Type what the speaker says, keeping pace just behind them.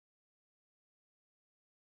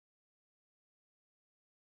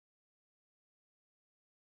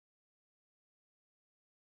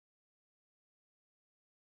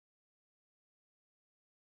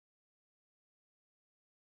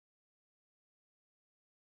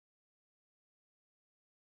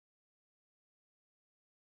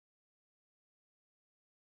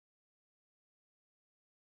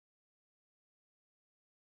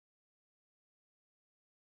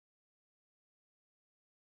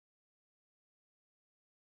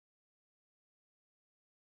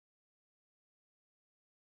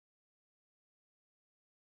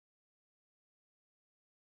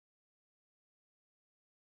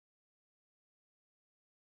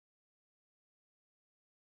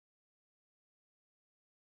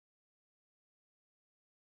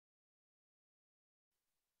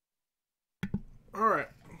All right.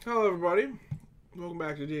 Hello, everybody. Welcome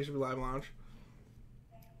back to the DACW Live Lounge.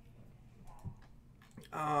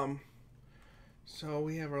 So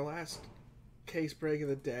we have our last case break of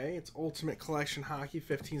the day. It's Ultimate Collection Hockey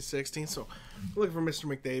 15-16. So we're looking for Mr.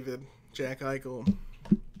 McDavid, Jack Eichel,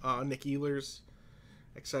 Nick Ehlers,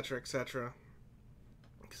 etc., etc.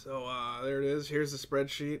 So there it is. Here's the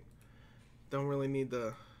spreadsheet. Don't really need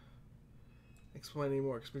to explain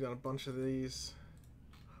anymore because we've done a bunch of these.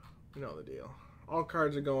 You know the deal. All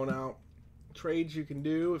cards are going out. Trades you can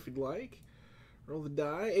do if you'd like. Roll the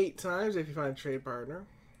die 8 times if you find a trade partner.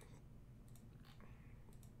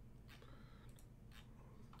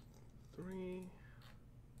 3,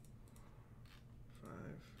 5,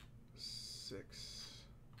 6,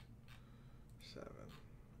 7,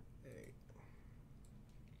 8.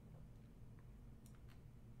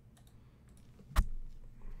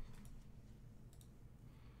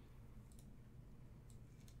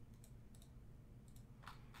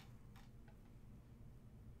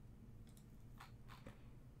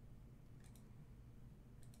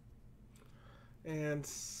 And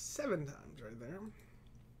 7 times right there.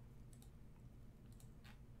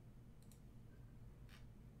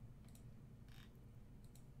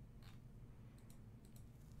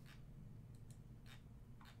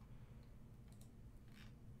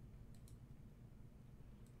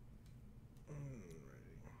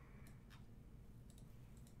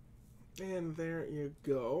 And there you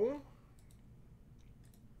go.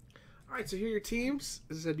 Alright, so here are your teams.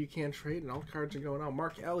 As I said, you can trade, and all cards are going out.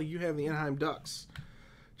 Mark L., you have the Anaheim Ducks.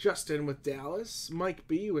 Justin with Dallas. Mike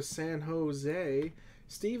B. with San Jose.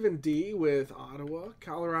 Stephen D. with Ottawa.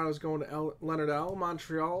 Colorado's going to Leonard L.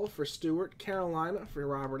 Montreal for Stewart. Carolina for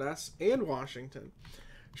Robert S. and Washington.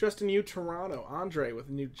 Justin U. Toronto. Andre with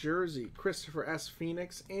New Jersey. Christopher S.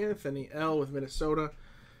 Phoenix. Anthony L. with Minnesota.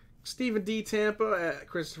 Stephen D. Tampa.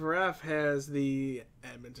 Christopher F. has the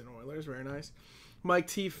Edmonton Oilers. Very nice. Mike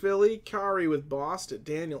T. Philly. Kari with Boston.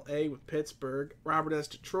 Daniel A. with Pittsburgh. Robert S.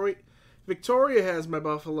 Detroit. Victoria has my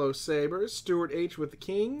Buffalo Sabres. Stuart H. with the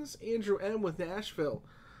Kings. Andrew M. with Nashville.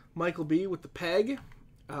 Michael B. with the Peg.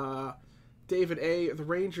 David A. the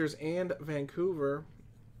Rangers and Vancouver.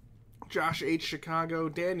 Josh H. Chicago.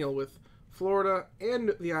 Daniel with Florida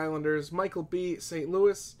and the Islanders. Michael B. St.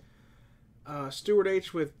 Louis. Stuart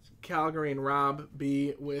H. with Calgary and Rob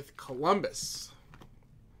B. with Columbus.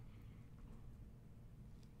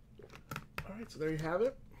 Alright, so there you have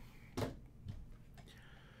it.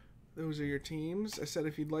 Those are your teams. I said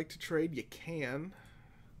if you'd like to trade, you can.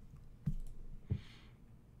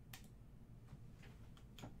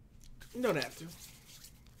 You don't have to.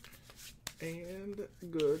 And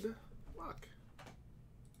good luck.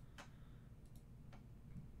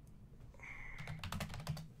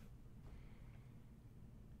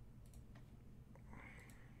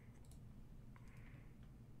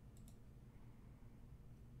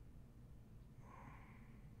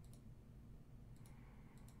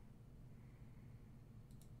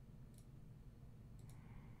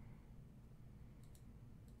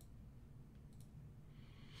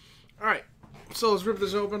 Alright, so let's rip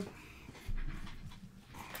this open.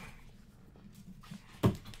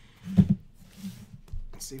 Let's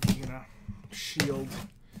see if we get a shield.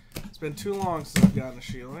 It's been too long since I've gotten a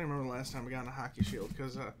shield. I don't remember the last time I got a hockey shield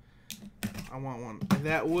because I want one. And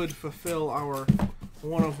that would fulfill our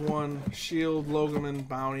 1-of-1 shield Logoman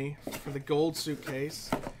bounty for the gold suitcase.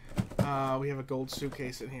 We have a gold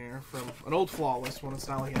suitcase in here from an old Flawless one. It's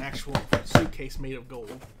not like an actual suitcase made of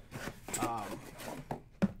gold.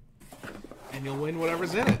 And you'll win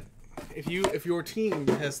whatever's in it. If your team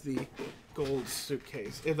has the gold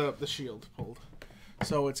suitcase, the shield pulled.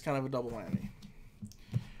 So it's kind of a double whammy.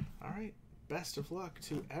 Alright, best of luck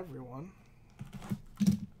to everyone.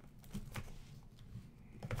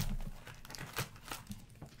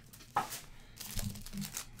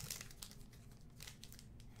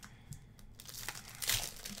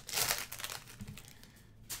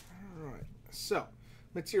 Alright, so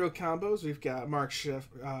material combos, we've got Mark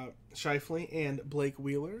Scheifele and Blake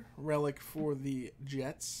Wheeler. Relic for the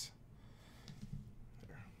Jets.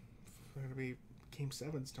 They're going to be Game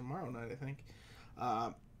 7s tomorrow night, I think.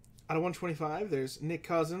 Out of 125, there's Nick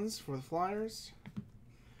Cousins for the Flyers.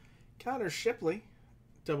 Connor Shipley,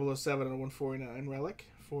 007 out of 149 relic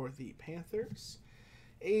for the Panthers.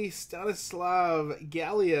 A Stanislav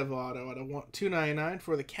Galiev auto out of 299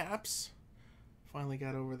 for the Caps. Finally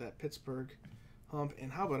got over that Pittsburgh hump.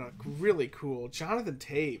 And how about a really cool Jonathan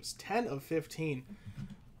Taves, 10 of 15.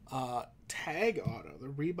 Tag auto, the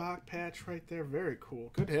Reebok patch right there. Very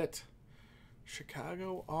cool. Good hit.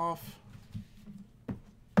 Chicago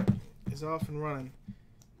is off and running.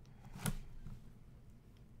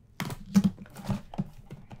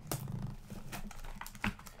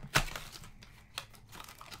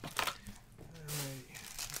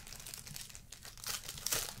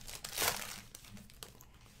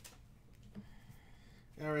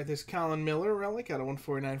 right, there's Colin Miller relic out of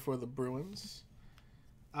 149 for the Bruins.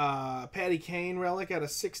 Patty Kane relic out of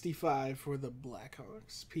 65 for the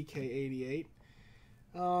Blackhawks. PK 88.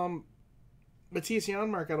 Matisse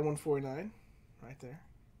Janmark out of 149. Right there.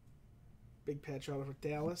 Big patch auto for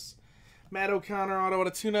Dallas. Matt O'Connor auto out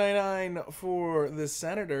of 299 for the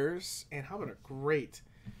Senators. And how about a great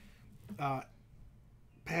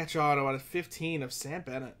patch auto out of 15 of Sam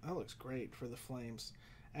Bennett. That looks great for the Flames.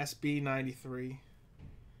 SB 93.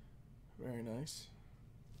 Very nice.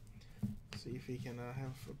 See if he can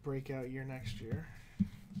have a breakout year next year.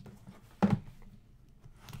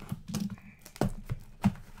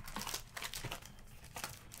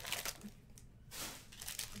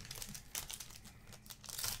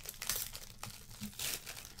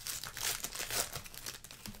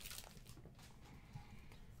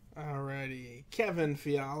 Alrighty. Kevin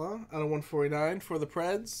Fiala out of 149 for the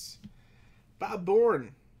Preds. Bob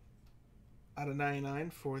Bourne out of 99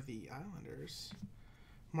 for the Islanders.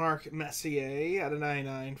 Mark Messier out of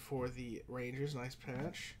 99 for the Rangers. Nice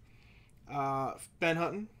patch. Ben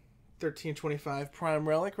Hutton, 1325 Prime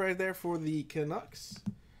Relic right there for the Canucks.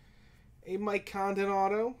 A Mike Condon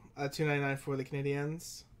auto, 299 for the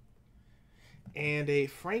Canadiens. And a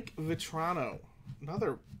Frank Vitrano.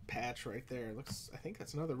 Another patch right there. Looks, I think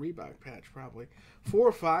that's another Reebok patch probably. 4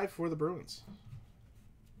 or 5 for the Bruins.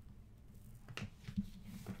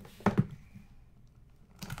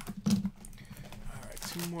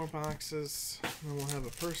 Two more boxes, and then we'll have a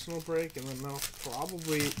personal break, and then that'll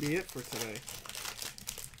probably be it for today.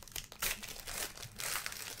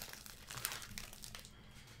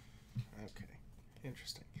 Okay,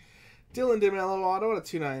 interesting. Dylan DeMello auto at a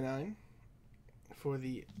 299 for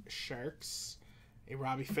the Sharks. A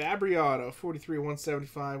Robbie Fabry auto,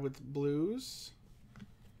 43/175 with the Blues.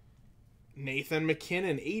 Nathan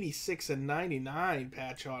McKinnon, 86/99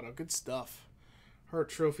 patch auto. Good stuff. Hart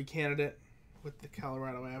Trophy candidate with the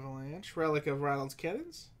Colorado Avalanche. Relic of Rylands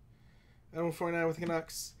Kettins. At 149 with the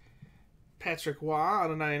Canucks. Patrick Waugh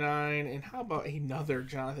out of 99. And how about another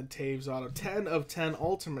Jonathan Taves auto? 10 of 10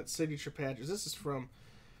 Ultimate signature patches. This is from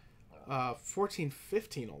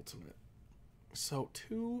 14-15 Ultimate. So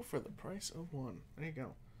 2 for the price of 1. There you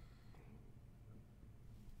go.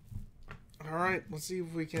 Alright, let's see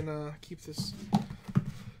if we can keep this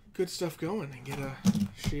good stuff going and get a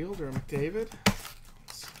Shield or a McDavid.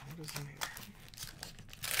 Let's see, what is in here?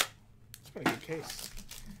 It's been a good case.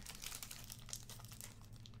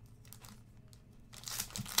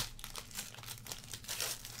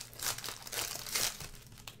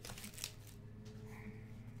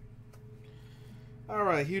 All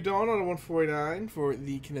right, Hugh Dawn on a 149 for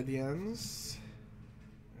the Canadiens.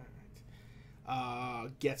 All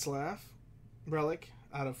right. Getzlaff relic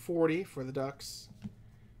out of 40 for the Ducks.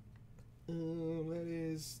 That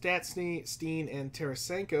is Statsny, Steen, and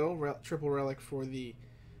Tarasenko. Triple relic for the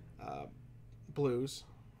Blues,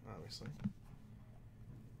 obviously.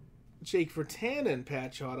 Jake Virtanen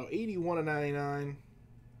patch auto, 81/99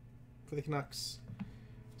 for the Canucks.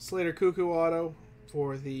 Slater Cuckoo auto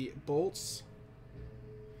for the Bolts.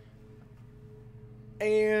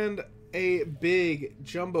 And a big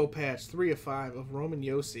jumbo patch, 3 of 5 of Roman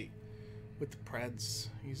Josi with the Preds.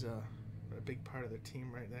 He's a big part of their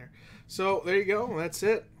team right there. So there you go. That's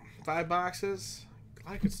it. 5 boxes. A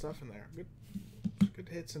lot of good stuff in there. Good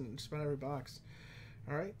hits in just about every box.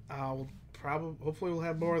 All right. Hopefully we'll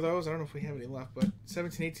have more of those. I don't know if we have any left, but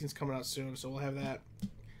 17-18 is coming out soon, so we'll have that.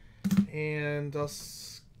 And I'll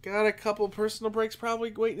got a couple personal breaks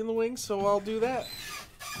probably waiting in the wings, so I'll do that.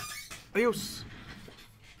 Adios.